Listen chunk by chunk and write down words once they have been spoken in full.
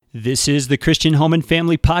This is the Christian Home and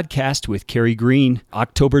Family Podcast with Carrie Green,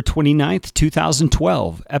 October 29th,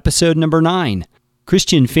 2012, episode number 9,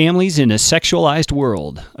 Christian Families in a Sexualized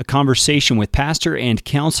World, a conversation with pastor and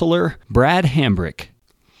counselor Brad Hambrick.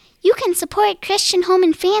 You can support Christian Home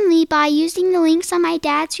and Family by using the links on my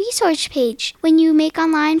dad's resource page when you make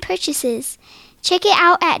online purchases. Check it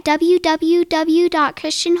out at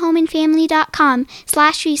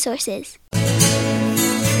www.christianhomeandfamily.com/resources.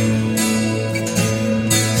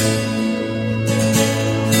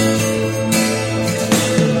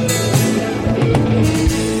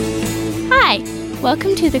 Hi,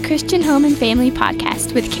 welcome to the Christian Home and Family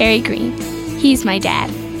Podcast with Carrie Green. He's my dad.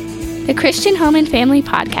 The Christian Home and Family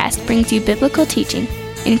Podcast brings you biblical teaching,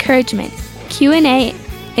 encouragement, Q&A,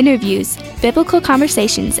 interviews, biblical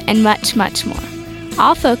conversations, and much, much more.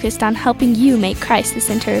 All focused on helping you make Christ the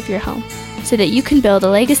center of your home so that you can build a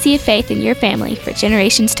legacy of faith in your family for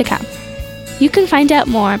generations to come. You can find out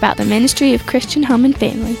more about the ministry of Christian Home and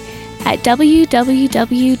Family at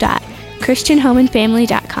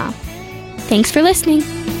www.christianhomeandfamily.com. Thanks for listening.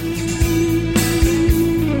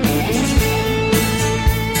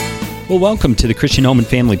 Well, welcome to the Christian Home and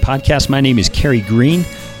Family Podcast. My name is Carrie Green.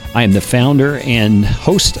 I am the founder and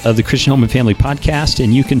host of the Christian Home and Family Podcast,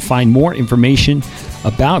 and you can find more information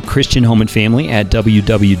about Christian Home and Family at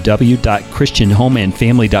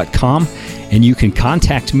www.christianhomeandfamily.com, and you can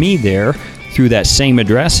contact me there through that same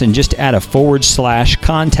address and just add a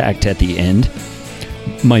 /contact at the end.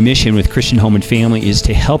 My mission with Christian Home and Family is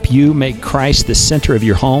to help you make Christ the center of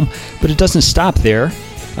your home, but it doesn't stop there.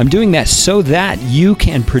 I'm doing that so that you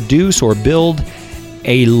can produce or build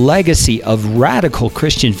a legacy of radical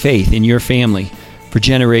Christian faith in your family for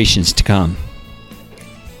generations to come.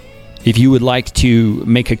 If you would like to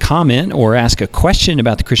make a comment or ask a question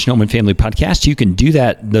about the Christian Home and Family Podcast, you can do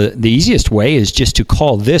that. The easiest way is just to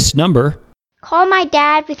call this number. Call my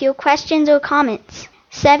dad with your questions or comments.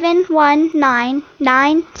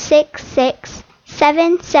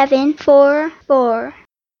 719-966-7744.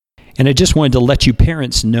 And I just wanted to let you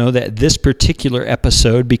parents know that this particular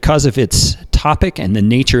episode, because of its topic and the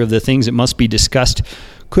nature of the things that must be discussed,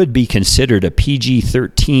 could be considered a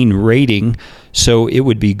PG-13 rating. So it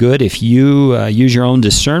would be good if you use your own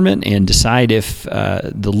discernment and decide if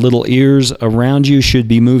the little ears around you should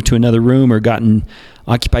be moved to another room or gotten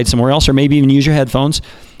occupied somewhere else, or maybe even use your headphones.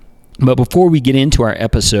 But before we get into our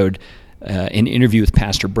episode, an interview with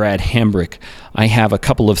Pastor Brad Hambrick, I have a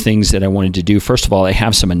couple of things that I wanted to do. First of all, I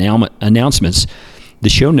have some announcements. The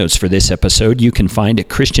show notes for this episode you can find at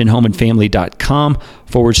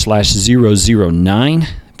christianhomeandfamily.com/009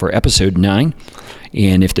 for episode 9.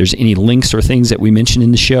 And if there's any links or things that we mentioned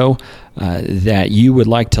in the show that you would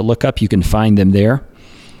like to look up, you can find them there.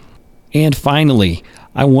 And finally,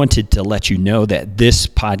 I wanted to let you know that this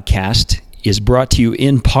podcast is brought to you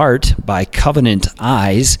in part by Covenant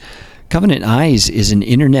Eyes. Covenant Eyes is an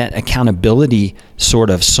internet accountability sort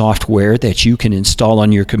of software that you can install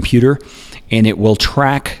on your computer, and it will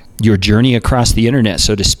track your journey across the internet,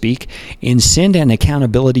 so to speak, and send an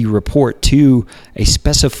accountability report to a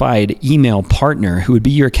specified email partner who would be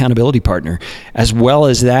your accountability partner. As well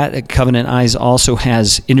as that, Covenant Eyes also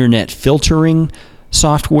has internet filtering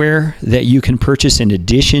software that you can purchase in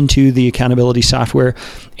addition to the accountability software.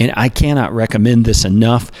 And I cannot recommend this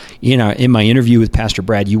enough. In my interview with Pastor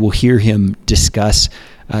Brad, you will hear him discuss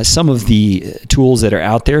some of the tools that are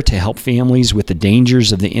out there to help families with the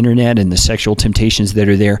dangers of the internet and the sexual temptations that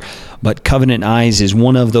are there. But Covenant Eyes is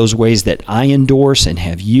one of those ways that I endorse and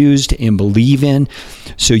have used and believe in.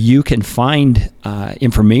 So you can find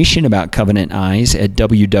information about Covenant Eyes at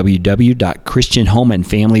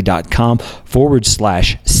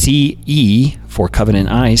www.christianhomeandfamily.com/CE for Covenant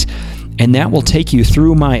Eyes. And that will take you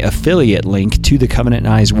through my affiliate link to the Covenant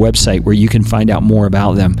Eyes website where you can find out more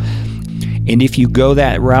about them. And if you go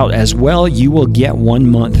that route as well, you will get 1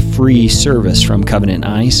 month free service from Covenant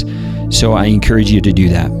Eyes. So I encourage you to do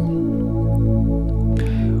that.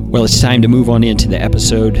 Well, it's time to move on into the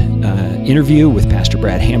episode interview with Pastor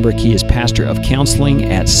Brad Hambrick. He is pastor of counseling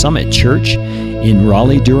at Summit Church in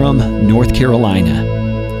Raleigh-Durham, North Carolina.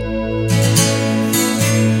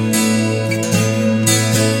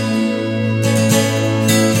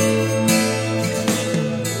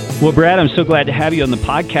 Well, Brad, I'm so glad to have you on the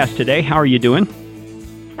podcast today. How are you doing?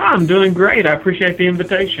 I'm doing great. I appreciate the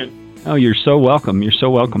invitation. Oh, you're so welcome. You're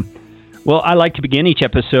so welcome. Well, I like to begin each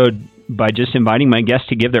episode by just inviting my guests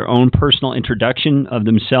to give their own personal introduction of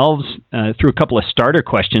themselves through a couple of starter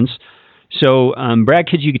questions. So, Brad,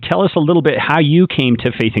 could you tell us a little bit how you came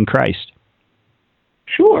to faith in Christ?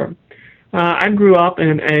 Sure. I grew up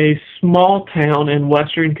in a small town in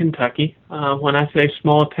western Kentucky. When I say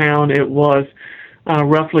small town, it was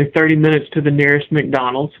roughly 30 minutes to the nearest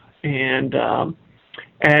McDonald's. And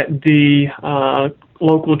at the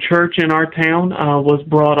local church in our town, was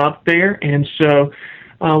brought up there, and so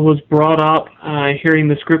was brought up hearing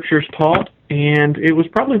the scriptures taught. And it was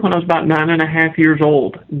probably when I was about 9.5 years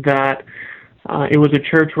old that it was a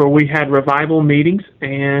church where we had revival meetings,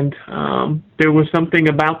 and there was something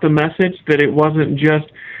about the message that it wasn't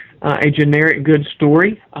just a generic good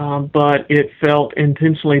story, but it felt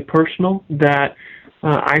intentionally personal, that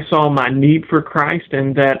I saw my need for Christ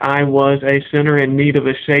and that I was a sinner in need of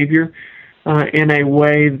a Savior in a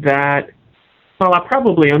way that, well, I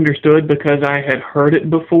probably understood because I had heard it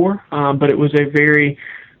before, but it was a very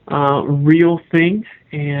real thing.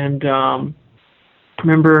 And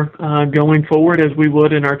remember going forward as we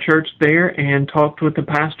would in our church there and talked with the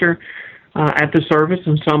pastor at the service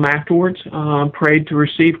and some afterwards, prayed to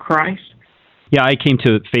receive Christ. Yeah, I came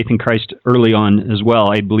to faith in Christ early on as well.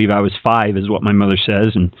 I believe I was 5 is what my mother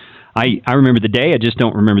says. And I remember the day, I just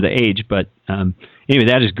don't remember the age. But anyway,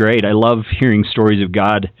 that is great. I love hearing stories of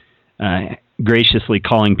God graciously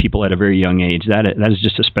calling people at a very young age. That is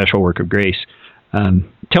just a special work of grace.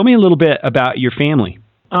 Tell me a little bit about your family.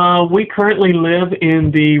 We currently live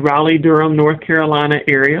in the Raleigh-Durham, North Carolina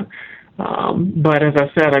area. But as I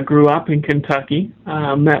said, I grew up in Kentucky.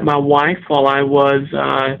 Met my wife while I was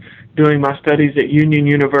doing my studies at Union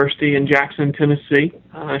University in Jackson, Tennessee.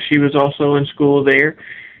 She was also in school there.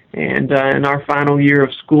 And in our final year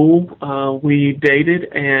of school, we dated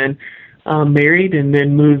and married, and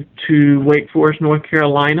then moved to Wake Forest, North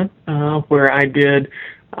Carolina, where I did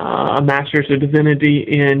a Master's of Divinity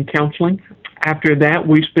in Counseling. After that,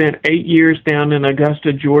 we spent 8 years down in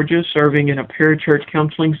Augusta, Georgia, serving in a parachurch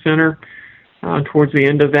counseling center. Towards the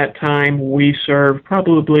end of that time, we served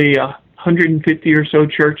probably 150 or so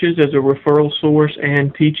churches as a referral source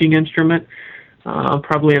and teaching instrument.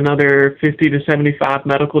 Probably another 50 to 75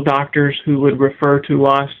 medical doctors who would refer to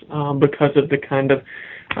us because of the kind of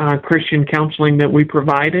Christian counseling that we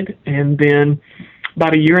provided. And then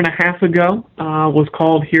about 1.5 years ago, was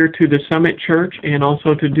called here to the Summit Church and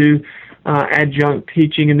also to do adjunct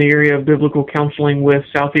teaching in the area of biblical counseling with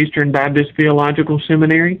Southeastern Baptist Theological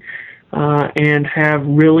Seminary, and have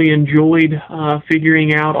really enjoyed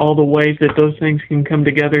figuring out all the ways that those things can come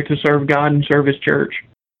together to serve God and serve His church.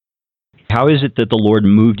 How is it that the Lord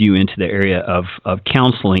moved you into the area of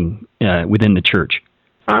counseling within the church?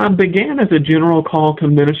 I began as a general call to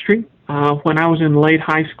ministry. When I was in late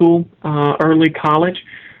high school, early college,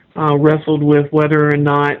 wrestled with whether or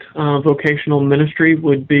not vocational ministry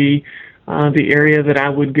would be the area that I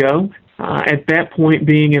would go. At that point,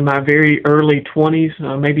 being in my very early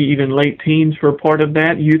 20s, maybe even late teens for part of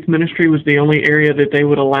that, youth ministry was the only area that they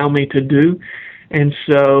would allow me to do. And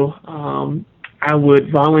so I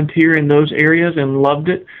would volunteer in those areas and loved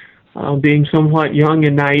it. Being somewhat young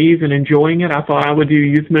and naive and enjoying it, I thought I would do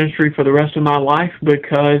youth ministry for the rest of my life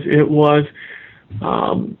because it was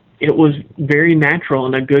very natural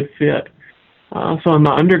and a good fit. So in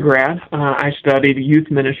my undergrad, I studied youth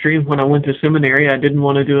ministry, and when I went to seminary, I didn't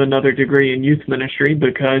want to do another degree in youth ministry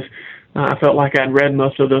because I felt like I'd read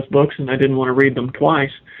most of those books and I didn't want to read them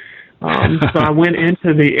twice. So I went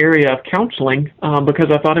into the area of counseling because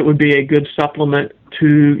I thought it would be a good supplement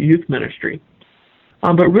to youth ministry.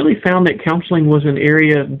 But really found that counseling was an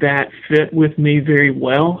area that fit with me very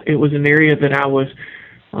well. It was an area that I was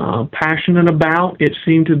passionate about. It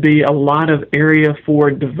seemed to be a lot of area for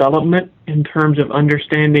development in terms of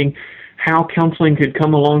understanding how counseling could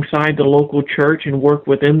come alongside the local church and work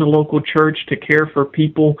within the local church to care for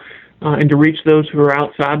people and to reach those who are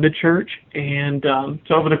outside the church. And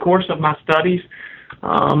so over the course of my studies,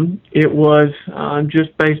 it was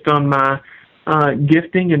just based on my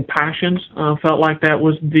gifting and passions, felt like that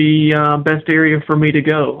was the best area for me to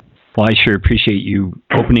go. Well, I sure appreciate you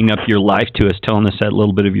opening up your life to us, telling us that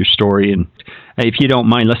little bit of your story. And if you don't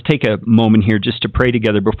mind, let's take a moment here just to pray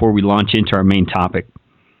together before we launch into our main topic.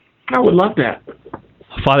 I would love that.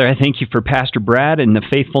 Father, I thank you for Pastor Brad and the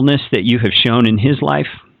faithfulness that you have shown in his life.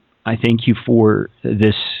 I thank you for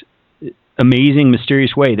this amazing,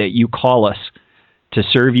 mysterious way that you call us to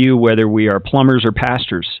serve you, whether we are plumbers or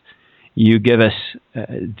pastors. You give us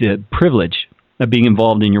the privilege of being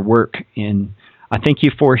involved in your work, and I thank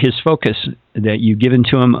you for his focus that you've given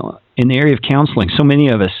to him in the area of counseling. So many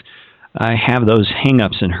of us have those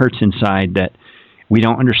hang-ups and hurts inside that we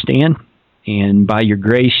don't understand, and by your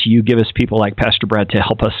grace, you give us people like Pastor Brad to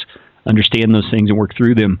help us understand those things and work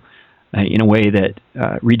through them in a way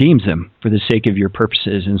that redeems them for the sake of your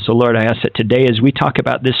purposes. And so, Lord, I ask that today as we talk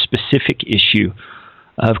about this specific issue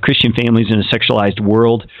of Christian families in a sexualized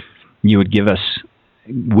world, you would give us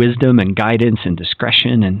wisdom and guidance and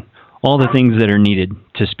discretion and all the things that are needed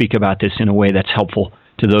to speak about this in a way that's helpful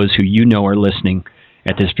to those who you know are listening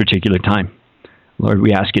at this particular time. Lord,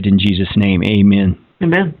 we ask it in Jesus' name. Amen.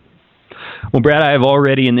 Amen. Well, Brad, I have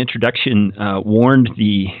already in the introduction warned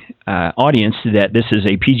the audience that this is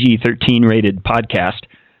a PG-13 rated podcast.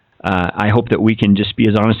 I hope that we can just be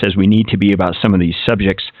as honest as we need to be about some of these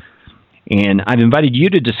subjects. And I've invited you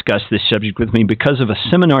to discuss this subject with me because of a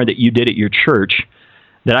seminar that you did at your church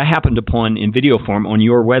that I happened upon in video form on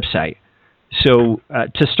your website. So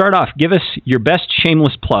to start off, give us your best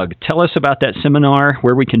shameless plug. Tell us about that seminar,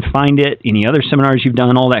 where we can find it, any other seminars you've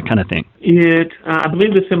done, all that kind of thing. I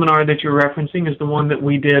believe the seminar that you're referencing is the one that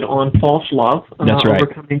we did on false love. That's right.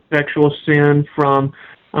 Overcoming sexual sin from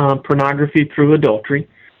pornography through adultery.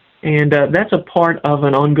 And that's a part of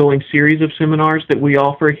an ongoing series of seminars that we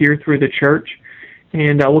offer here through the church.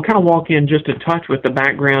 And we'll kind of walk in just a touch with the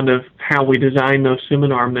background of how we design those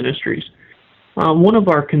seminar ministries. One of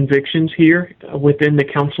our convictions here within the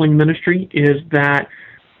counseling ministry is that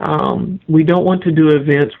we don't want to do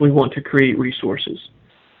events, we want to create resources.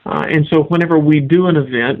 And so whenever we do an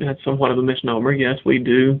event, that's somewhat of a misnomer, yes, we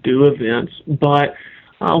do events, but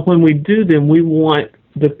when we do them, we want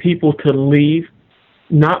the people to leave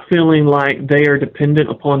not feeling like they are dependent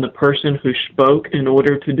upon the person who spoke in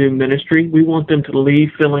order to do ministry. We want them to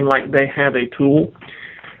leave feeling like they have a tool.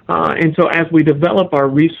 And so as we develop our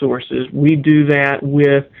resources, we do that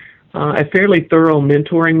with a fairly thorough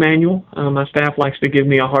mentoring manual. My staff likes to give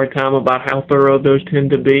me a hard time about how thorough those tend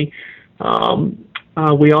to be.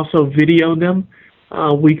 We also video them.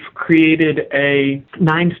 We've created a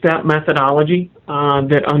 9-step methodology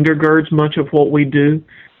that undergirds much of what we do.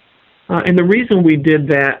 And the reason we did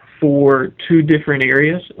that for 2 different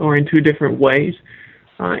areas or in 2 different ways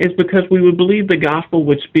is because we would believe the gospel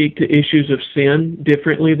would speak to issues of sin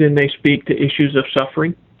differently than they speak to issues of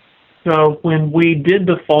suffering. So when we did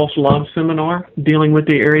the false love seminar dealing with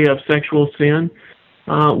the area of sexual sin,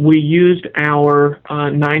 we used our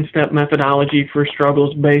 9-step methodology for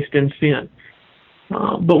struggles based in sin.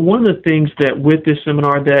 But one of the things that with this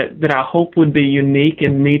seminar that I hope would be unique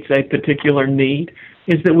and meets a particular need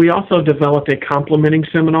is that we also developed a complementing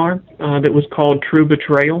seminar that was called True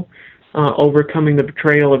Betrayal, Overcoming the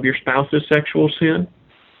Betrayal of Your Spouse's Sexual Sin.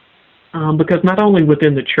 Because not only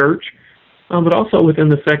within the church, but also within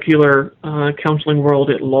the secular counseling world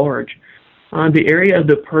at large, the area of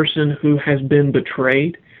the person who has been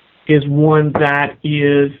betrayed is one that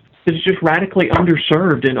is just radically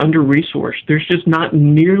underserved and under-resourced. There's just not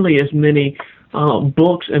nearly as many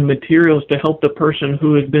books and materials to help the person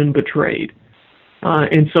who has been betrayed.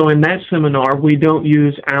 And so in that seminar, we don't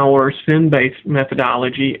use our sin-based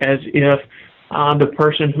methodology as if the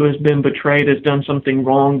person who has been betrayed has done something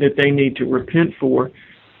wrong that they need to repent for.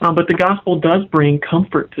 But the gospel does bring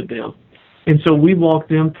comfort to them. And so we walk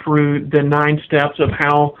them through the 9 steps of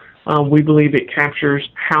how we believe it captures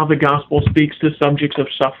how the gospel speaks to subjects of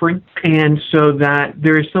suffering. And so that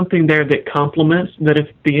there is something there that complements, that if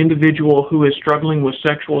the individual who is struggling with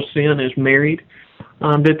sexual sin is married,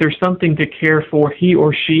 that there's something to care for he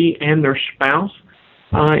or she and their spouse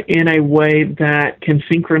in a way that can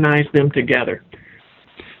synchronize them together.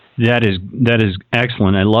 That is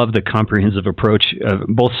excellent. I love the comprehensive approach of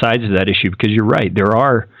both sides of that issue, because you're right. There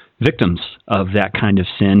are victims of that kind of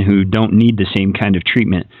sin who don't need the same kind of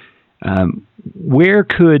treatment. Where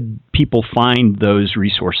could people find those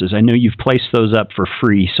resources? I know you've placed those up for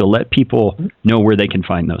free, so let people know where they can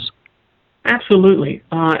find those. Absolutely.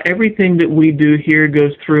 Everything that we do here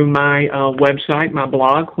goes through my website, my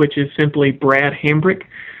blog, which is simply Brad Hambrick.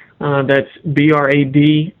 That's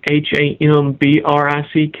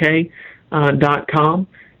BradHambrick.com.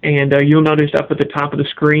 And you'll notice up at the top of the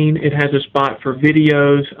screen, it has a spot for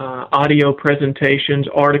videos, audio presentations,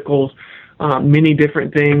 articles, many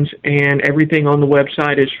different things. And everything on the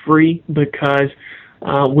website is free because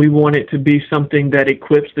we want it to be something that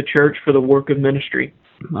equips the church for the work of ministry.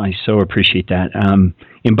 I so appreciate that. And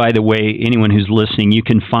by the way, anyone who's listening, you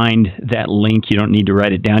can find that link. You don't need to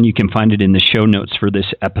write it down. You can find it in the show notes for this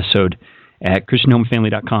episode at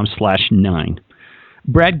ChristianHomeFamily.com/9.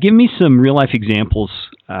 Brad, give me some real-life examples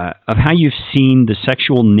of how you've seen the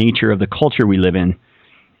sexual nature of the culture we live in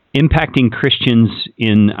impacting Christians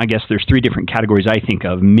in, I guess there's 3 different categories I think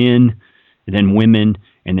of: men, then women,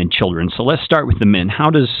 and then children. So let's start with the men.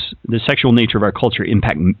 How does the sexual nature of our culture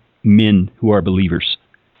impact men who are believers?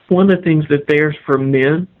 One of the things that there's for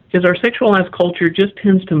men is our sexualized culture just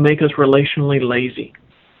tends to make us relationally lazy.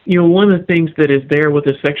 You know, one of the things that is there with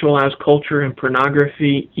the sexualized culture and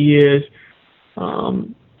pornography is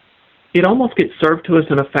it almost gets served to us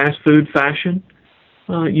in a fast food fashion.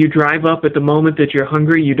 You drive up at the moment that you're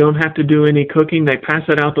hungry. You don't have to do any cooking. They pass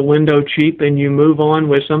it out the window cheap, and you move on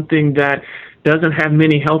with something that doesn't have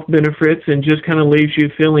many health benefits and just kind of leaves you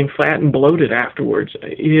feeling fat and bloated afterwards.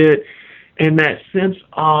 And that sense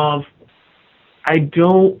of, I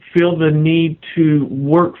don't feel the need to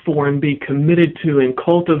work for and be committed to and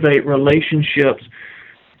cultivate relationships.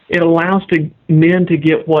 It allows men to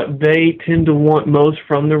get what they tend to want most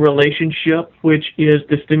from the relationship, which is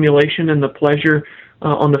the stimulation and the pleasure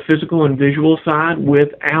on the physical and visual side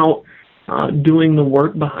without doing the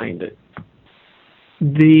work behind it.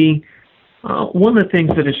 One of the things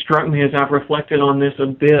that has struck me as I've reflected on this a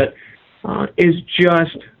bit is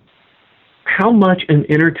just how much an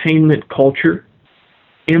entertainment culture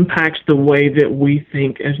impacts the way that we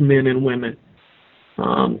think as men and women.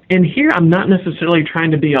 And here I'm not necessarily trying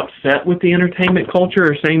to be upset with the entertainment culture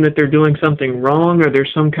or saying that they're doing something wrong or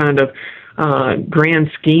there's some kind of grand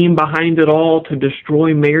scheme behind it all to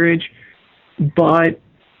destroy marriage. But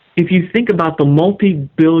if you think about the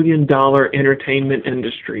multi-billion-dollar entertainment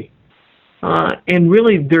industry, and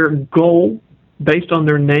really their goal, based on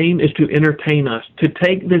their name, is to entertain us, to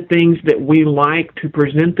take the things that we like, to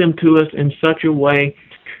present them to us in such a way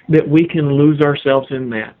that we can lose ourselves in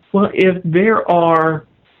that. Well, if there are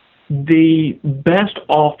the best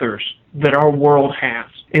authors that our world has,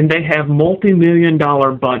 and they have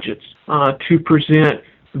multi-million-dollar budgets to present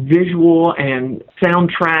visual and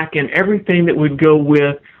soundtrack and everything that would go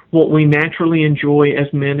with what we naturally enjoy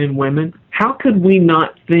as men and women, how could we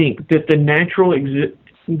not think that the natural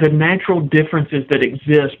differences that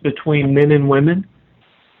exist between men and women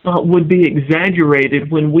would be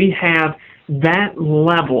exaggerated when we have that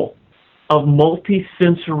level of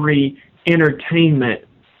multi-sensory entertainment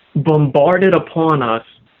bombarded upon us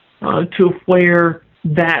to where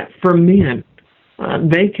that for men,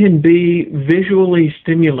 they can be visually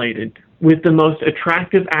stimulated with the most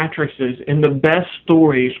attractive actresses and the best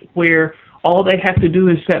stories where all they have to do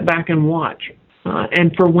is sit back and watch.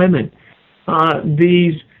 And for women,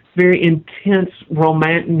 these very intense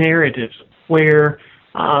romantic narratives where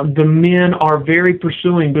the men are very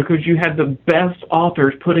pursuing because you have the best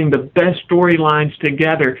authors putting the best storylines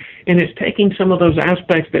together. And it's taking some of those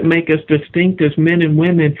aspects that make us distinct as men and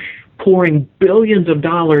women, pouring billions of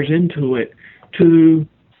dollars into it to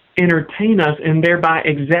entertain us and thereby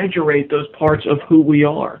exaggerate those parts of who we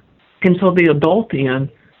are. And so the adult end,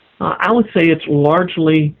 I would say it's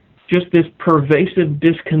largely just this pervasive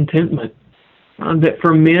discontentment that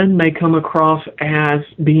for men may come across as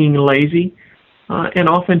being lazy, and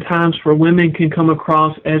oftentimes for women can come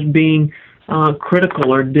across as being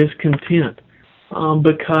critical or discontent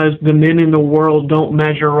because the men in the world don't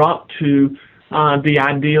measure up to the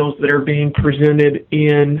ideals that are being presented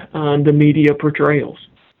in the media portrayals.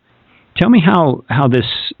 Tell me how this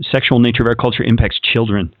sexual nature of our culture impacts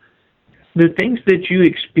children. The things that you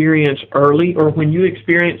experience early or when you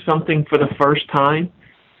experience something for the first time,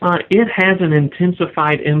 it has an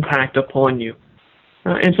intensified impact upon you.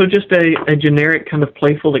 And so just a generic kind of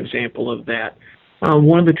playful example of that.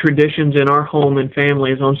 One of the traditions in our home and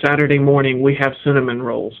family is on Saturday morning we have cinnamon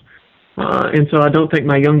rolls. And so I don't think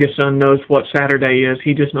my youngest son knows what Saturday is.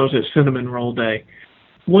 He just knows it's cinnamon roll day.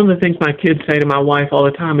 One of the things my kids say to my wife all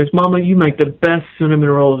the time is, "Mama, you make the best cinnamon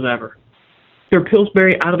rolls ever." They're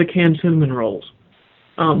Pillsbury out-of-the-can cinnamon rolls.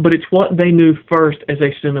 But it's what they knew first as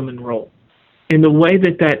a cinnamon roll. And the way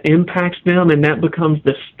that impacts them and that becomes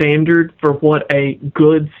the standard for what a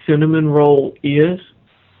good cinnamon roll is,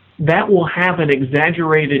 that will have an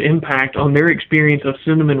exaggerated impact on their experience of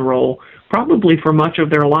cinnamon roll, probably for much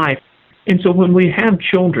of their life. And so when we have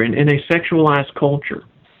children in a sexualized culture,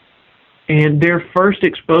 and their first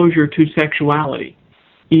exposure to sexuality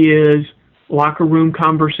is locker room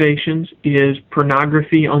conversations, is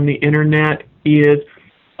pornography on the internet, is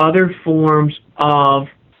other forms of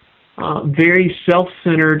very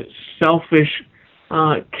self-centered, selfish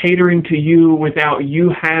catering to you without you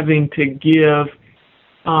having to give,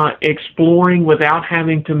 exploring without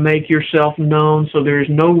having to make yourself known, so there's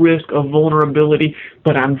no risk of vulnerability,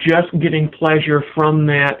 but I'm just getting pleasure from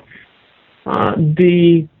that.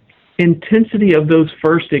 The intensity of those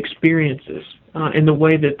first experiences and the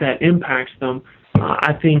way that impacts them,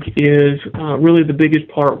 I think, is really the biggest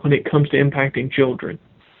part when it comes to impacting children.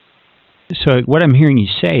 So what I'm hearing you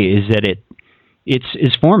say is that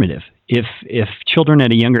it's formative. If children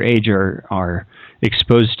at a younger age are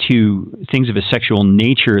exposed to things of a sexual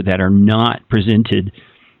nature that are not presented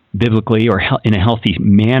biblically or in a healthy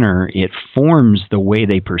manner, it forms the way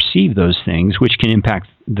they perceive those things, which can impact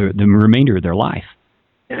the remainder of their life.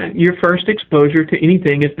 Your first exposure to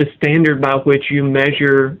anything is the standard by which you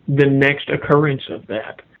measure the next occurrence of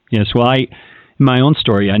that. Yes, well, My own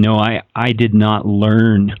story, I know I did not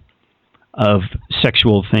learn of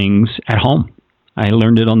sexual things at home. I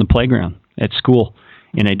learned it on the playground at school,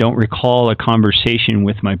 and I don't recall a conversation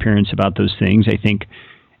with my parents about those things. I think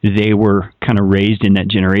they were kind of raised in that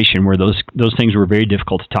generation where those things were very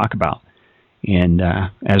difficult to talk about. And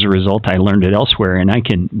as a result, I learned it elsewhere, and I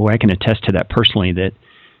can attest to that personally, that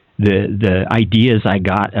the ideas I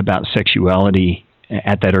got about sexuality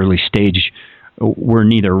at that early stage were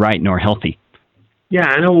neither right nor healthy. Yeah,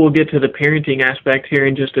 I know we'll get to the parenting aspect here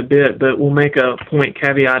in just a bit, but we'll make a point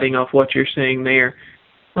caveating off what you're saying there.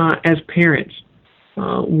 As parents,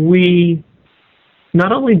 we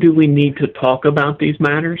not only do we need to talk about these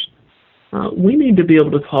matters, we need to be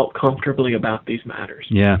able to talk comfortably about these matters.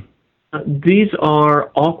 Yeah. These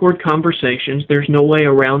are awkward conversations. There's no way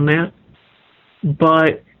around that.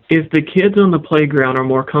 But if the kids on the playground are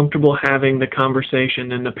more comfortable having the conversation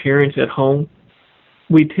than the parents at home,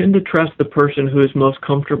 we tend to trust the person who is most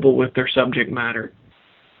comfortable with their subject matter.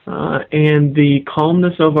 And the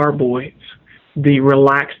calmness of our voice, the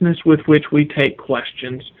relaxedness with which we take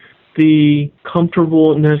questions, the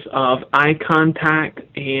comfortableness of eye contact,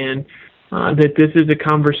 and that this is a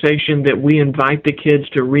conversation that we invite the kids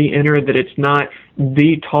to re-enter, that it's not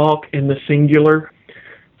the talk in the singular.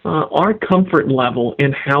 Our comfort level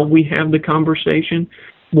in how we have the conversation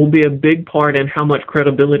will be a big part in how much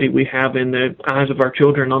credibility we have in the eyes of our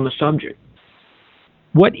children on the subject.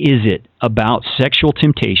 What is it about sexual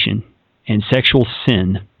temptation and sexual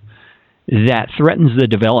sin that threatens the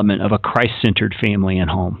development of a Christ-centered family and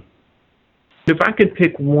home? If I could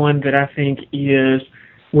pick one that I think is,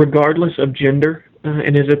 regardless of gender,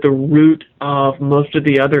 and is at the root of most of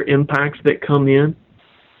the other impacts that come in,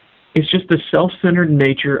 it's just the self-centered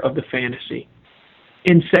nature of the fantasy.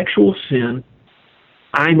 In sexual sin,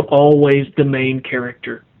 I'm always the main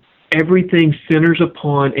character. Everything centers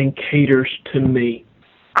upon and caters to me.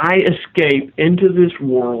 I escape into this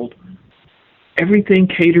world. Everything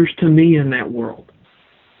caters to me in that world.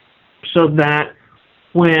 So that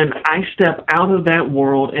when I step out of that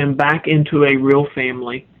world and back into a real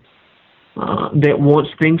family that wants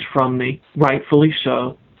things from me, rightfully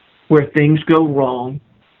so, where things go wrong,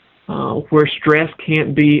 where stress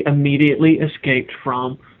can't be immediately escaped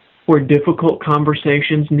from, where difficult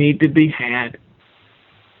conversations need to be had,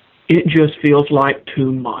 it just feels like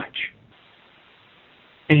too much.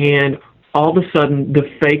 And all of a sudden, the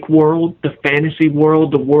fake world, the fantasy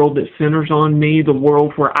world, the world that centers on me, the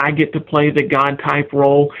world where I get to play the God-type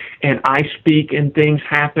role and I speak and things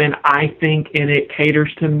happen, I think and it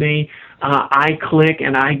caters to me, I click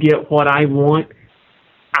and I get what I want,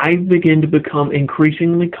 I begin to become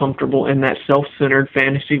increasingly comfortable in that self-centered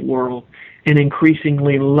fantasy world and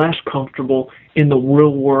increasingly less comfortable in the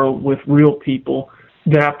real world with real people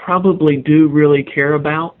that I probably do really care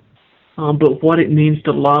about, but what it means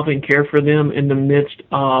to love and care for them in the midst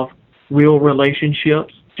of real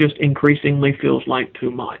relationships just increasingly feels like too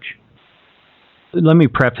much. Let me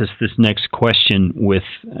preface this next question with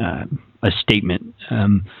a statement.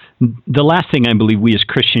 The last thing I believe we as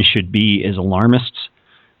Christians should be is alarmists,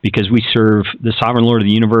 because we serve the sovereign Lord of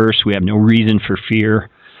the universe. We have no reason for fear.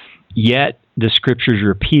 Yet, the Scriptures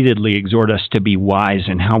repeatedly exhort us to be wise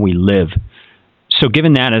in how we live. So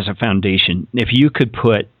given that as a foundation, if you could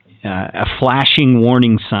put a flashing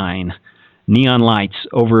warning sign, neon lights,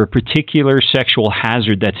 over a particular sexual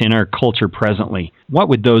hazard that's in our culture presently, what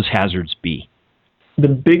would those hazards be? The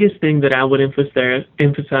biggest thing that I would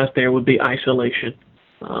emphasize there would be isolation.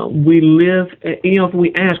 We live, if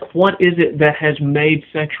we ask, what is it that has made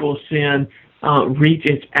sexual sin reach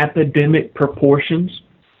its epidemic proportions?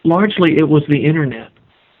 Largely it was the internet,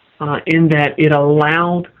 in that it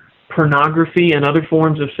allowed pornography and other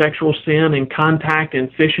forms of sexual sin and contact and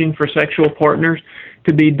fishing for sexual partners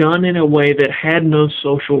to be done in a way that had no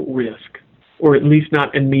social risk, or at least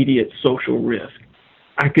not immediate social risk.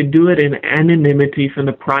 I could do it in anonymity from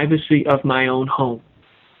the privacy of my own home.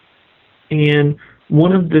 And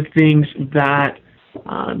one of the things that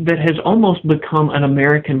has almost become an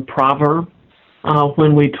American proverb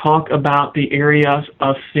when we talk about the areas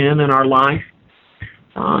of sin in our life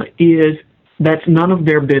is that's none of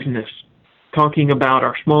their business, talking about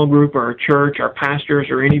our small group or our church, our pastors,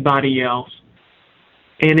 or anybody else.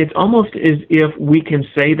 And it's almost as if we can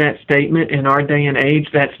say that statement in our day and age,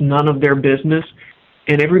 that's none of their business,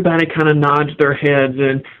 and everybody kind of nods their heads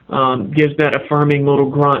and gives that affirming little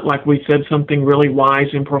grunt like we said something really wise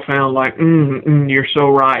and profound, like, you're so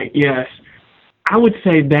right, yes. I would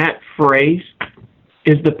say that phrase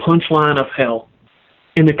is the punchline of hell.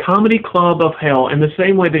 In the comedy club of hell, in the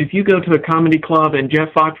same way that if you go to a comedy club and Jeff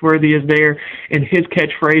Foxworthy is there and his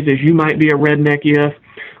catchphrase is, you might be a redneck if,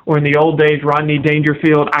 or in the old days, Rodney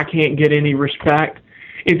Dangerfield, I can't get any respect.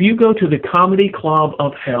 If you go to the comedy club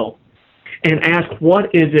of hell and ask what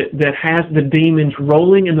is it that has the demons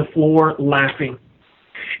rolling in the floor laughing,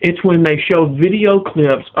 it's when they show video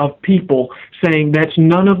clips of people saying that's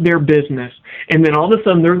none of their business. And then all of a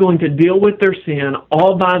sudden they're going to deal with their sin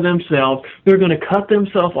all by themselves. They're going to cut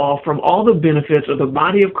themselves off from all the benefits of the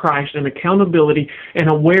body of Christ and accountability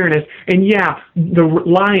and awareness. And yeah, the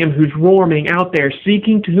lion who's roaring out there,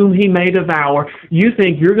 seeking to whom he may devour, you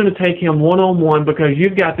think you're going to take him one-on-one because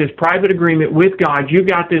you've got this private agreement with God. You've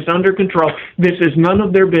got this under control. This is none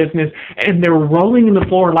of their business. And they're rolling in the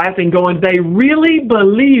floor laughing, going, they really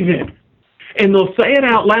believe it. And they'll say it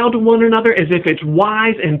out loud to one another as if it's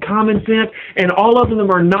wise and common sense, and all of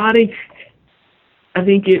them are nodding. I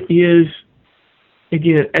think it is,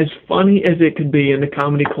 again, as funny as it could be in the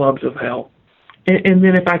comedy clubs of hell. And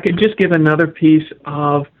then if I could just give another piece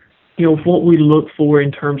of, what we look for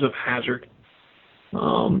in terms of hazard.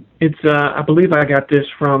 I believe I got this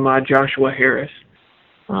from Joshua Harris,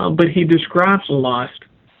 but he describes lust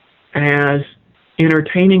as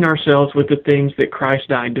entertaining ourselves with the things that Christ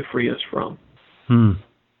died to free us from.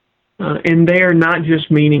 And they are not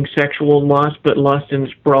just meaning sexual lust, but lust in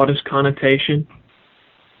its broadest connotation.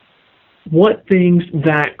 What things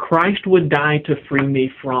that Christ would die to free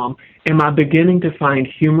me from am I beginning to find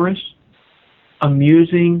humorous,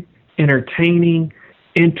 amusing, entertaining,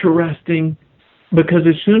 interesting? Because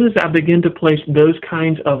as soon as I begin to place those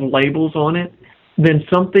kinds of labels on it, then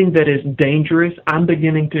something that is dangerous I'm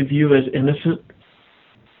beginning to view as innocent.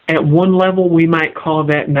 At one level, we might call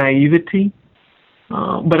that naivety,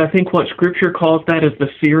 but I think what Scripture calls that is the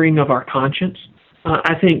searing of our conscience.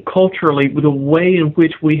 I think culturally, the way in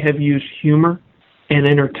which we have used humor and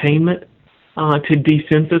entertainment to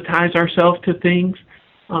desensitize ourselves to things,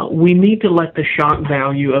 we need to let the shock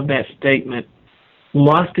value of that statement,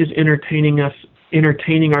 lust is entertaining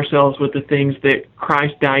ourselves with the things that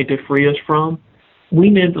Christ died to free us from, we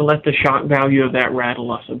need to let the shock value of that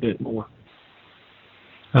rattle us a bit more.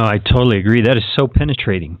 Oh, I totally agree. That is so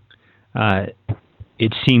penetrating.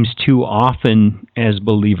 It seems too often as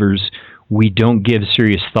believers we don't give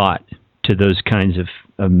serious thought to those kinds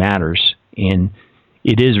of matters, and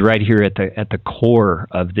it is right here at the core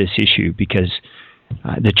of this issue, because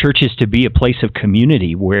the church is to be a place of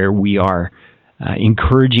community where we are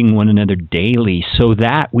encouraging one another daily, so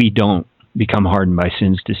that we don't become hardened by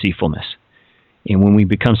sin's deceitfulness. And when we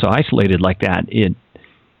become so isolated like that,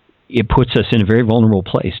 it puts us in a very vulnerable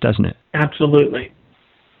place, doesn't it? Absolutely.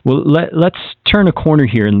 Well, let's turn a corner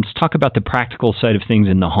here and let's talk about the practical side of things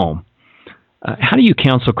in the home. How do you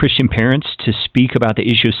counsel Christian parents to speak about the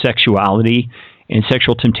issue of sexuality and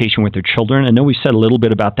sexual temptation with their children? I know we said a little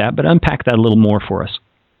bit about that, but unpack that a little more for us.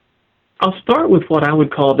 I'll start with what I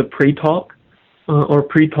would call the pre-talk or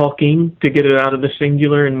pre-talking, to get it out of the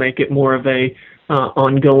singular and make it more of a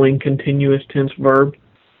ongoing, continuous tense verb.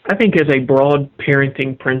 I think as a broad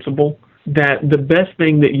parenting principle, that the best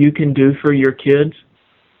thing that you can do for your kids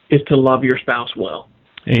is to love your spouse well.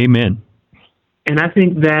 Amen. And I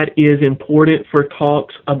think that is important for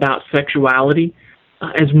talks about sexuality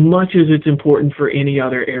as much as it's important for any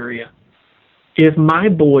other area. If my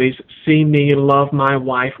boys see me love my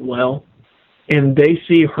wife well, and they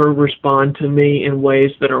see her respond to me in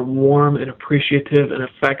ways that are warm and appreciative and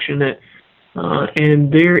affectionate,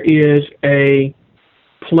 and there is a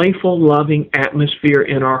playful, loving atmosphere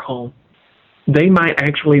in our home, they might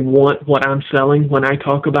actually want what I'm selling when I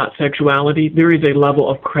talk about sexuality. There is a level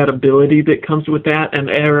of credibility that comes with that, an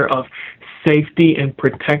air of safety and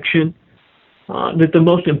protection, that the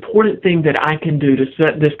most important thing that I can do to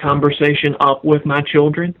set this conversation up with my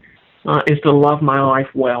children is to love my wife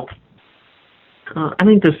well. I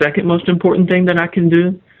think the second most important thing that I can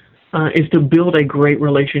do is to build a great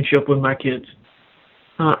relationship with my kids.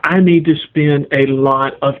 I need to spend a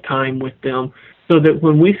lot of time with them so that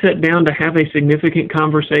when we sit down to have a significant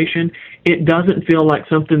conversation, it doesn't feel like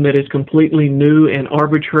something that is completely new and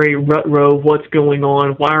arbitrary, rut-row, what's going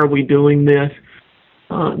on, why are we doing this?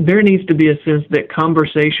 There needs to be a sense that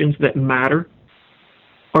conversations that matter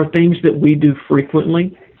are things that we do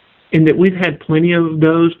frequently, and that we've had plenty of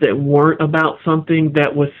those that weren't about something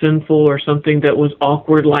that was sinful or something that was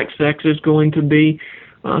awkward like sex is going to be,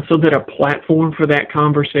 so that a platform for that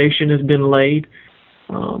conversation has been laid.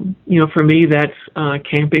 For me, that's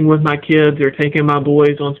camping with my kids or taking my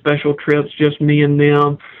boys on special trips, just me and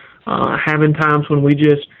them, having times when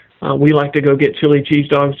we like to go get chili cheese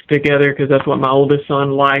dogs together because that's what my oldest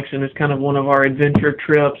son likes, and it's kind of one of our adventure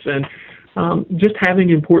trips, and just having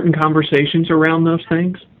important conversations around those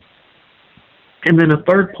things. And then a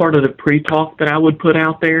third part of the pre-talk that I would put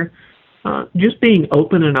out there Just being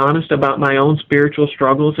open and honest about my own spiritual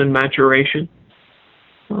struggles and maturation.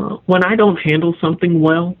 When I don't handle something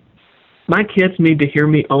well, my kids need to hear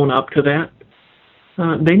me own up to that.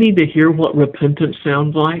 They need to hear what repentance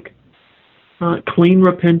sounds like. Clean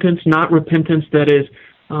repentance, not repentance that is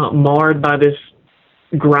marred by this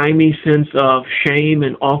grimy sense of shame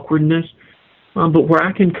and awkwardness, but where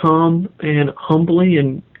I can come and humbly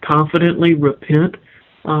and confidently repent,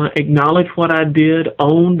 acknowledge what I did,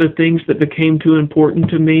 own the things that became too important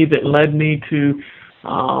to me that led me to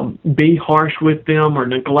be harsh with them or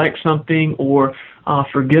neglect something or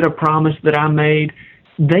forget a promise that I made.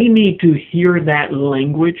 They need to hear that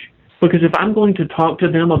language, because if I'm going to talk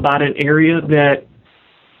to them about an area that,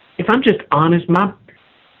 if I'm just honest,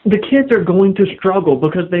 the kids are going to struggle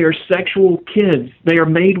because they are sexual kids. They are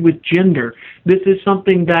made with gender. This is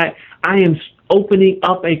something that I am opening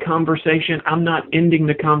up a conversation. I'm not ending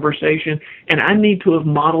the conversation. And I need to have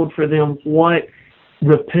modeled for them what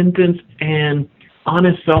repentance and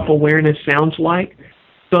honest self-awareness sounds like,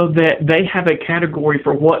 so that they have a category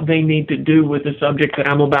for what they need to do with the subject that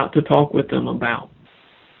I'm about to talk with them about.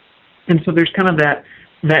 And so there's kind of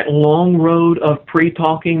that long road of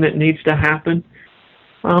pre-talking that needs to happen.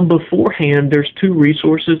 Beforehand, there's 2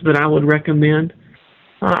 resources that I would recommend.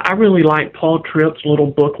 I really like Paul Tripp's little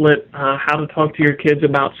booklet, How to Talk to Your Kids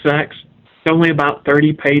About Sex. It's only about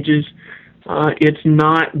 30 pages. It's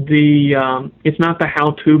not the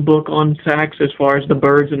how-to book on sex as far as the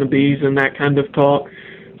birds and the bees and that kind of talk.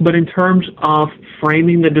 But in terms of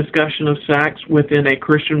framing the discussion of sex within a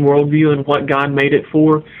Christian worldview and what God made it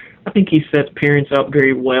for, I think he sets parents up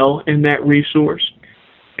very well in that resource.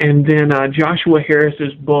 And then Joshua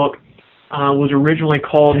Harris's book was originally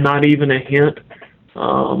called Not Even a Hint.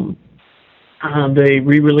 The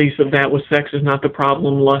re-release of that was Sex is Not the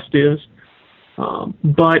Problem, Lust Is.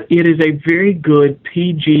 But it is a very good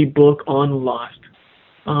PG book on lust,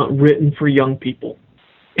 written for young people.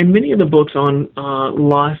 And many of the books on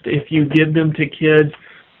lust, if you give them to kids,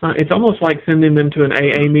 it's almost like sending them to an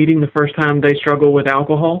AA meeting the first time they struggle with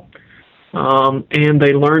alcohol. And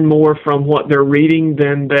they learn more from what they're reading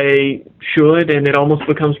than they should, and it almost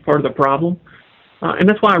becomes part of the problem. And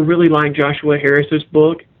that's why I really like Joshua Harris's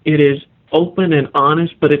book. It is open and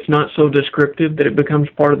honest, but it's not so descriptive that it becomes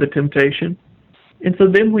part of the temptation. And so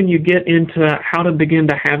then when you get into how to begin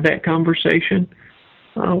to have that conversation,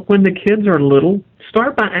 when the kids are little,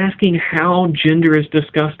 start by asking how gender is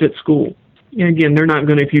discussed at school. And again, they're not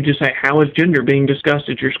going to, if you just say, how is gender being discussed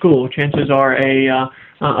at your school, chances are a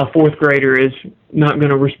 4th grader is not going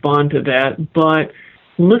to respond to that. But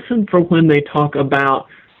listen for when they talk about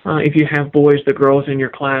if you have boys, the girls in your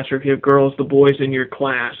class, or if you have girls, the boys in your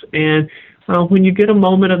class. And when you get a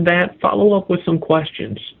moment of that, follow up with some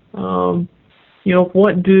questions.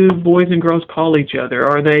 What do boys and girls call each other?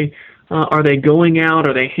 Are they going out?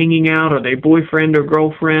 Are they hanging out? Are they boyfriend or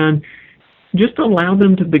girlfriend? Just allow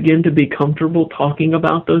them to begin to be comfortable talking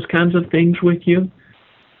about those kinds of things with you.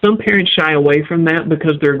 Some parents shy away from that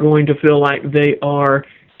because they're going to feel like they are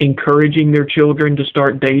encouraging their children to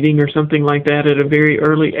start dating or something like that at a very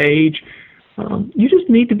early age. You just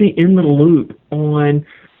need to be in the loop on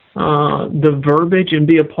the verbiage and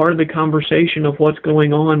be a part of the conversation of what's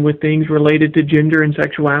going on with things related to gender and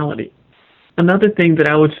sexuality. Another thing that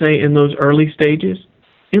I would say in those early stages,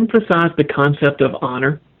 emphasize the concept of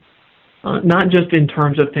honor, not just in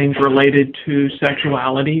terms of things related to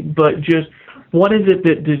sexuality, but just what is it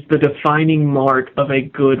that is the defining mark of a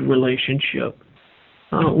good relationship?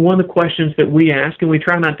 One of the questions that we ask, and we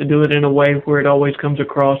try not to do it in a way where it always comes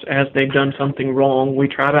across as they've done something wrong. We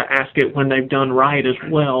try to ask it when they've done right as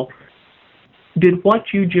well. Did what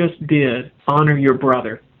you just did honor your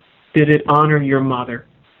brother? Did it honor your mother?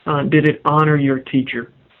 Did it honor your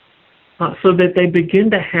teacher? So that they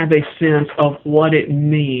begin to have a sense of what it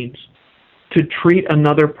means to treat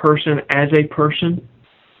another person as a person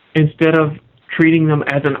instead of treating them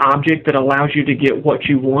as an object that allows you to get what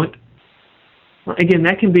you want. Again,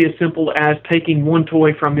 that can be as simple as taking one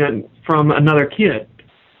toy from another kid.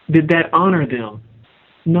 Did that honor them?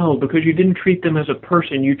 No, because you didn't treat them as a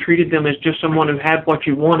person. You treated them as just someone who had what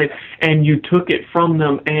you wanted, and you took it from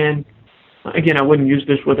them. And again, I wouldn't use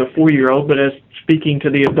this with a 4-year-old, but as speaking to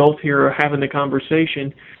the adults here or having the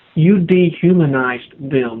conversation, you dehumanized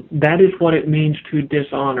them. That is what it means to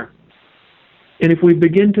dishonor. And if we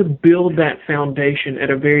begin to build that foundation at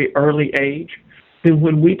a very early age, then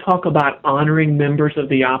when we talk about honoring members of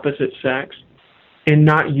the opposite sex and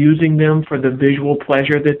not using them for the visual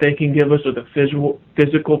pleasure that they can give us or the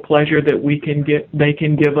physical pleasure that they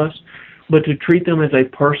can give us, but to treat them as a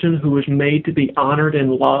person who is made to be honored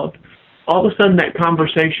and loved, all of a sudden that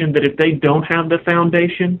conversation that if they don't have the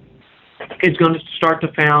foundation, is going to start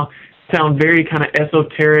to sound very kind of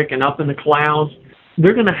esoteric and up in the clouds.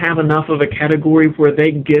 They're going to have enough of a category where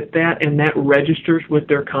they get that and that registers with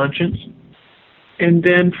their conscience. And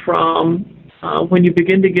then from when you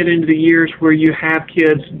begin to get into the years where you have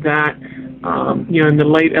kids that, in the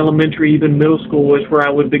late elementary, even middle school is where I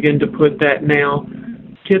would begin to put that now.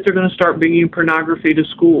 Kids are going to start bringing pornography to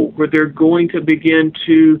school, where they're going to begin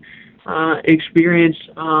to experience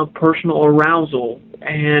personal arousal,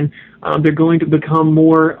 and they're going to become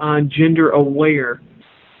more gender aware.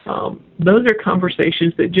 Those are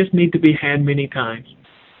conversations that just need to be had many times.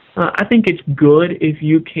 I think it's good if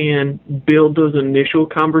you can build those initial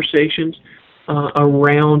conversations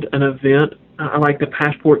around an event, like the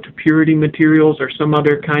Passport to Purity materials or some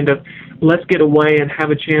other kind of, let's get away and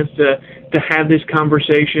have a chance to have this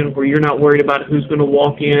conversation where you're not worried about who's going to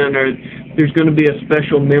walk in, or there's going to be a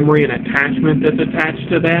special memory and attachment that's attached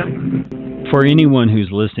to that. For anyone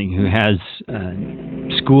who's listening who has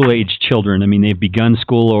school-age children, I mean, they've begun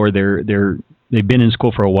school or they've been in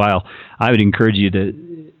school for a while, I would encourage you to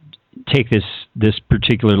take this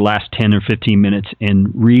particular last 10 or 15 minutes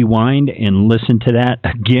and rewind and listen to that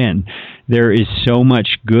again. There is so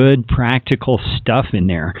much good practical stuff in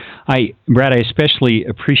there. Brad, I especially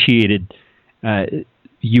appreciated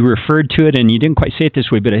you referred to it, and you didn't quite say it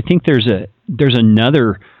this way, but I think there's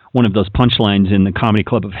another one of those punchlines in the Comedy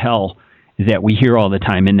Club of Hell that we hear all the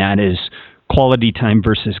time, and that is quality time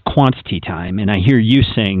versus quantity time. And I hear you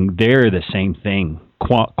saying they're the same thing.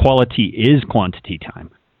 Quality is quantity time.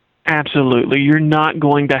 Absolutely. You're not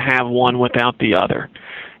going to have one without the other.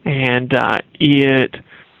 And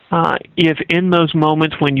if in those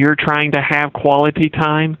moments when you're trying to have quality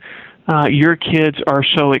time, your kids are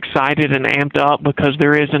so excited and amped up because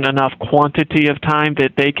there isn't enough quantity of time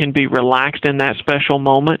that they can be relaxed in that special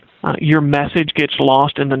moment, your message gets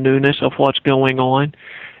lost in the newness of what's going on.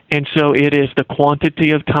 And so it is the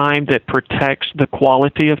quantity of time that protects the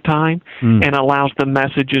quality of time and allows the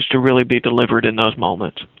messages to really be delivered in those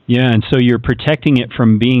moments. Yeah, and so you're protecting it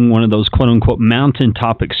from being one of those quote-unquote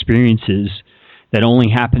mountaintop experiences that only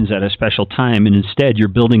happens at a special time, and instead you're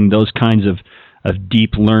building those kinds of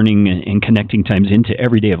deep learning and connecting times into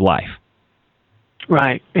every day of life.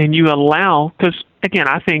 Right, and you allow, because again,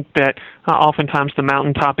 I think that oftentimes the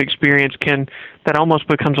mountaintop experience that almost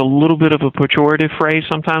becomes a little bit of a pejorative phrase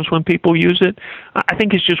sometimes when people use it. I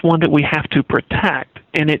think it's just one that we have to protect,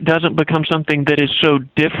 and it doesn't become something that is so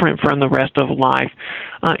different from the rest of life.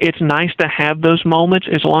 It's nice to have those moments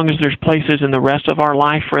as long as there's places in the rest of our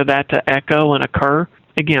life for that to echo and occur.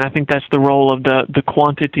 Again, I think that's the role of the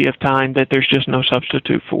quantity of time that there's just no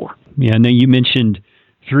substitute for. Yeah, now you mentioned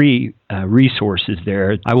 3 resources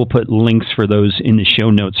there. I will put links for those in the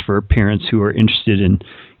show notes for parents who are interested in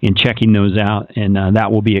checking those out, and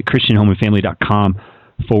that will be at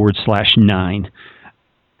christianhomeandfamily.com/9.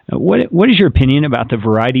 What is your opinion about the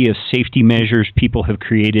variety of safety measures people have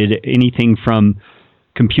created, anything from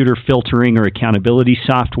computer filtering or accountability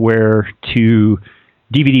software to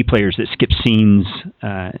DVD players that skip scenes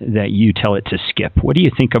that you tell it to skip? What do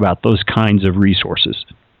you think about those kinds of resources?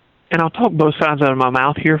 And I'll talk both sides out of my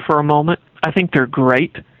mouth here for a moment. I think they're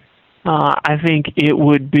great. I think it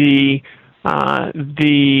would be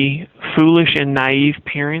the foolish and naive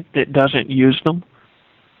parent that doesn't use them.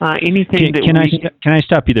 Can I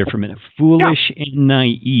stop you there for a minute? Foolish and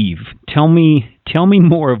naive. Tell me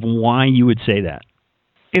more of why you would say that.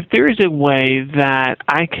 If there is a way that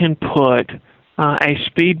I can put a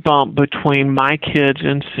speed bump between my kids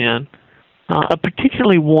and sin,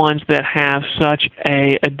 particularly ones that have such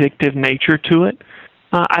a addictive nature to it,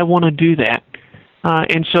 I want to do that.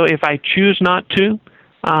 And so if I choose not to,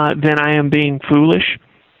 then I am being foolish.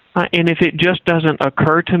 And if it just doesn't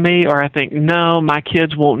occur to me, or I think, no, my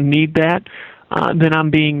kids won't need that, then I'm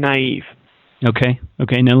being naive. Okay.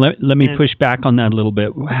 Now let me push back on that a little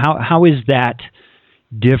bit. How is that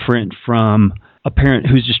different from a parent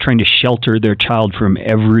who's just trying to shelter their child from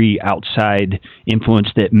every outside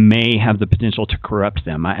influence that may have the potential to corrupt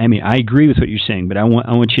them? I mean, I agree with what you're saying, but I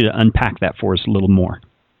want you to unpack that for us a little more.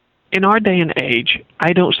 In our day and age,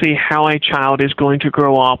 I don't see how a child is going to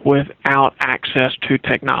grow up without access to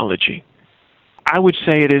technology. I would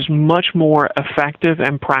say it is much more effective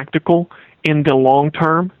and practical in the long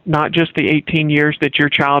term, not just the 18 years that your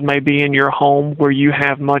child may be in your home where you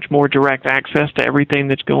have much more direct access to everything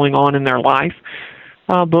that's going on in their life,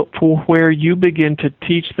 but for where you begin to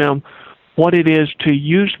teach them what it is to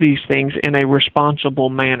use these things in a responsible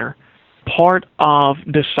manner. Part of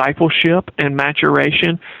discipleship and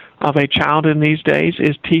maturation of a child in these days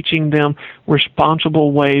is teaching them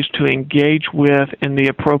responsible ways to engage with and the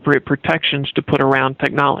appropriate protections to put around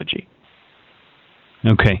technology.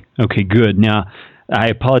 Okay, good. Now, I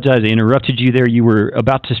apologize. I interrupted you there. You were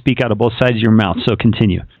about to speak out of both sides of your mouth, so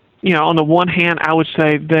continue. On the one hand, I would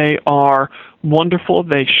say they are wonderful.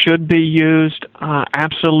 They should be used,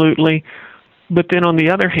 absolutely. But then on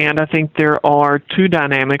the other hand, I think there are two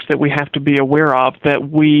dynamics that we have to be aware of, that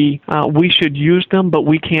we should use them, but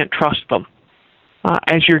we can't trust them.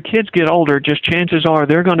 As your kids get older, just chances are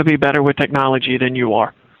they're going to be better with technology than you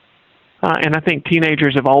are. And I think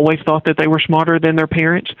teenagers have always thought that they were smarter than their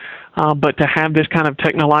parents, but to have this kind of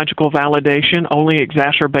technological validation only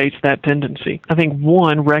exacerbates that tendency. I think,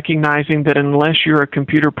 one, recognizing that unless you're a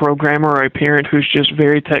computer programmer or a parent who's just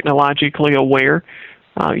very technologically aware,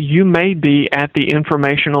 you may be at the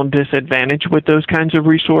informational disadvantage with those kinds of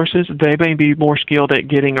resources. They may be more skilled at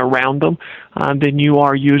getting around them than you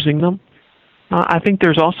are using them. I think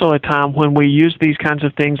there's also a time when we use these kinds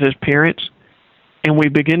of things as parents, and we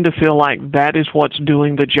begin to feel like that is what's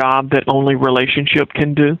doing the job that only relationship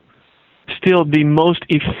can do. Still, the most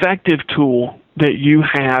effective tool that you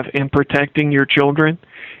have in protecting your children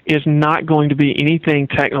is not going to be anything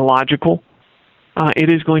technological.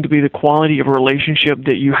 It is going to be the quality of relationship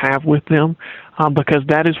that you have with them, because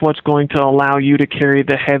that is what's going to allow you to carry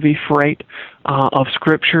the heavy freight of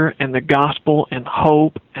Scripture and the gospel and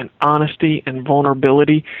hope and honesty and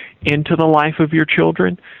vulnerability into the life of your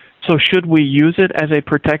children. So should we use it as a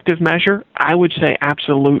protective measure? I would say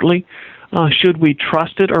absolutely. Should we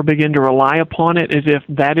trust it or begin to rely upon it as if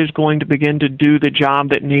that is going to begin to do the job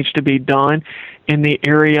that needs to be done in the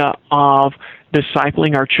area of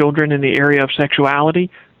discipling our children in the area of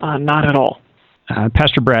sexuality? Not at all.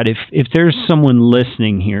 Pastor Brad, if there's someone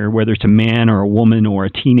listening here, whether it's a man or a woman or a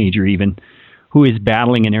teenager even, who is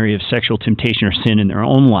battling an area of sexual temptation or sin in their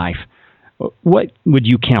own life, what would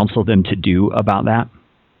you counsel them to do about that?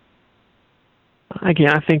 Again,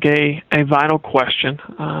 I think a vital question.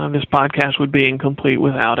 This podcast would be incomplete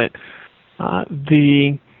without it.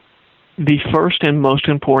 The first and most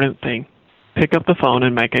important thing, pick up the phone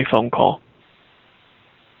and make a phone call.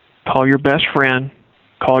 Call your best friend,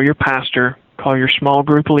 call your pastor, call your small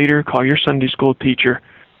group leader, call your Sunday school teacher.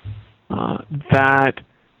 That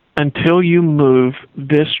until you move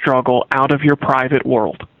this struggle out of your private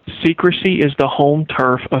world, secrecy is the home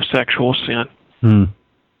turf of sexual sin.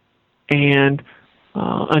 And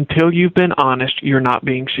until you've been honest, you're not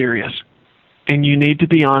being serious. And you need to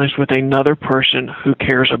be honest with another person who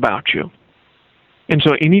cares about you. And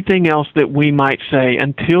so anything else that we might say,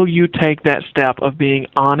 until you take that step of being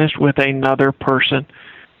honest with another person,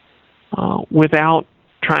 without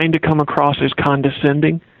trying to come across as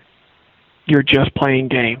condescending, you're just playing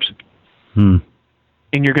games. And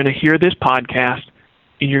you're going to hear this podcast,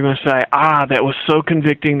 and you're going to say, that was so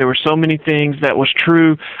convicting. There were so many things that was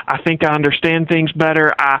true. I think I understand things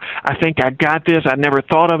better. I think I got this. I never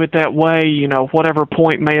thought of it that way. Whatever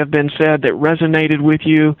point may have been said that resonated with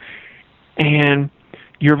you. And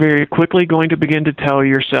you're very quickly going to begin to tell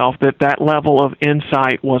yourself that level of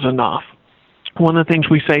insight was enough. One of the things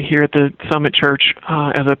we say here at the Summit Church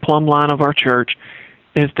as a plumb line of our church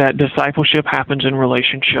is that discipleship happens in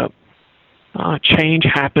relationship. Change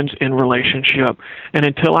happens in relationship. And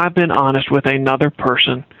until I've been honest with another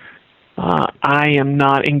person, I am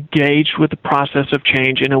not engaged with the process of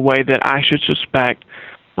change in a way that I should suspect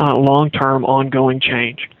long-term ongoing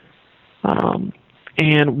change.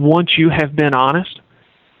 And once you have been honest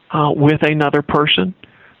with another person,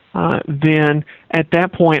 then at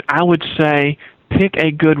that point I would say pick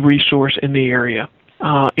a good resource in the area,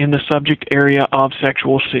 in the subject area of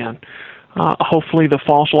sexual sin. Hopefully the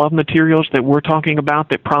false love materials that we're talking about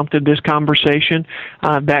that prompted this conversation,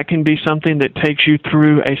 that can be something that takes you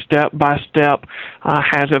through a step-by-step,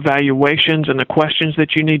 has evaluations and the questions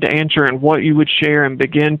that you need to answer and what you would share and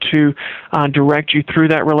begin to direct you through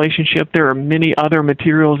that relationship. There are many other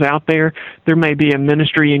materials out there. There may be a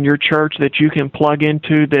ministry in your church that you can plug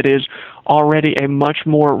into that is already a much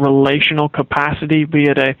more relational capacity, be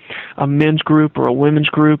it a men's group or a women's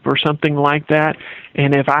group or something like that.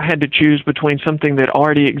 And if I had to choose between something that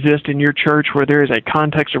already exists in your church where there is a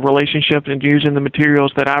context of relationships and using the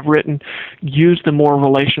materials that I've written, use the more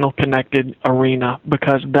relational connected arena,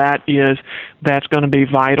 because that's going to be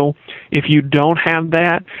vital. If you don't have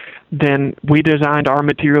that, then we designed our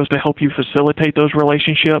materials to help you facilitate those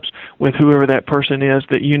relationships with whoever that person is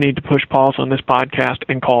that you need to push pause on this podcast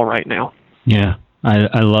and call right now. Yeah,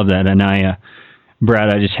 I love that. And Brad,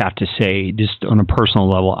 I just have to say, just on a personal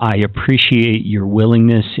level, I appreciate your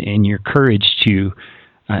willingness and your courage to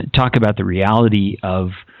talk about the reality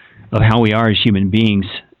of how we are as human beings,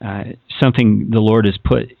 something the Lord has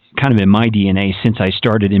put kind of in my DNA since I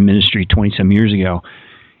started in ministry 20-some years ago.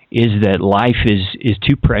 is that life is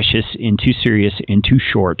too precious and too serious and too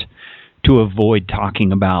short to avoid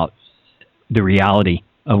talking about the reality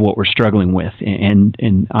of what we're struggling with.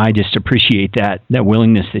 And I just appreciate that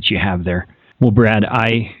willingness that you have there. Well, Brad,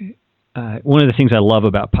 one of the things I love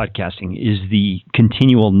about podcasting is the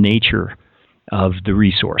continual nature of the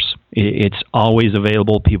resource. It's always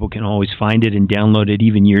available. People can always find it and download it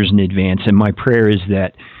even years in advance. And my prayer is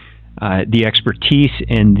that the expertise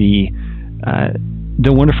and the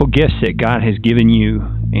wonderful gifts that God has given you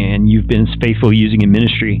and you've been faithful using in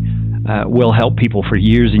ministry will help people for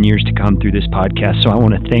years and years to come through this podcast. So I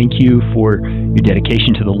want to thank you for your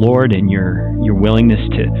dedication to the Lord and your willingness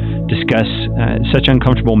to discuss such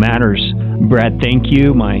uncomfortable matters. Brad, thank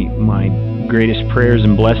you. My greatest prayers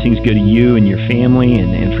and blessings go to you and your family,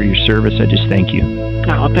 and for your service. I just thank you.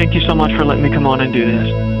 Oh, thank you so much for letting me come on and do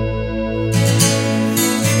this.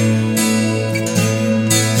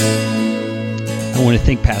 I want to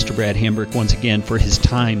thank Pastor Brad Hambrick once again for his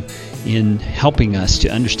time in helping us to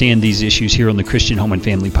understand these issues here on the Christian Home and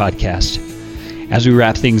Family Podcast. As we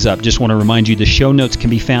wrap things up, just want to remind you the show notes can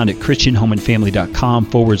be found at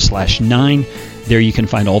christianhomeandfamily.com/9. There you can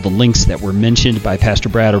find all the links that were mentioned by Pastor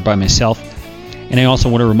Brad or by myself. And I also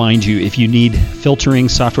want to remind you, if you need filtering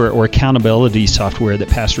software or accountability software that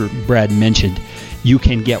Pastor Brad mentioned, you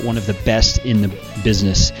can get one of the best in the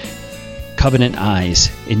business, Covenant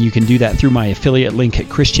Eyes, and you can do that through my affiliate link at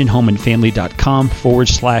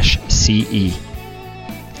christianhomeandfamily.com/CE.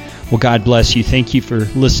 Well, God bless you. Thank you for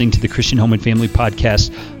listening to the Christian Home and Family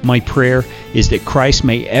Podcast. My prayer is that Christ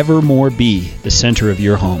may evermore be the center of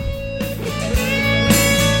your home.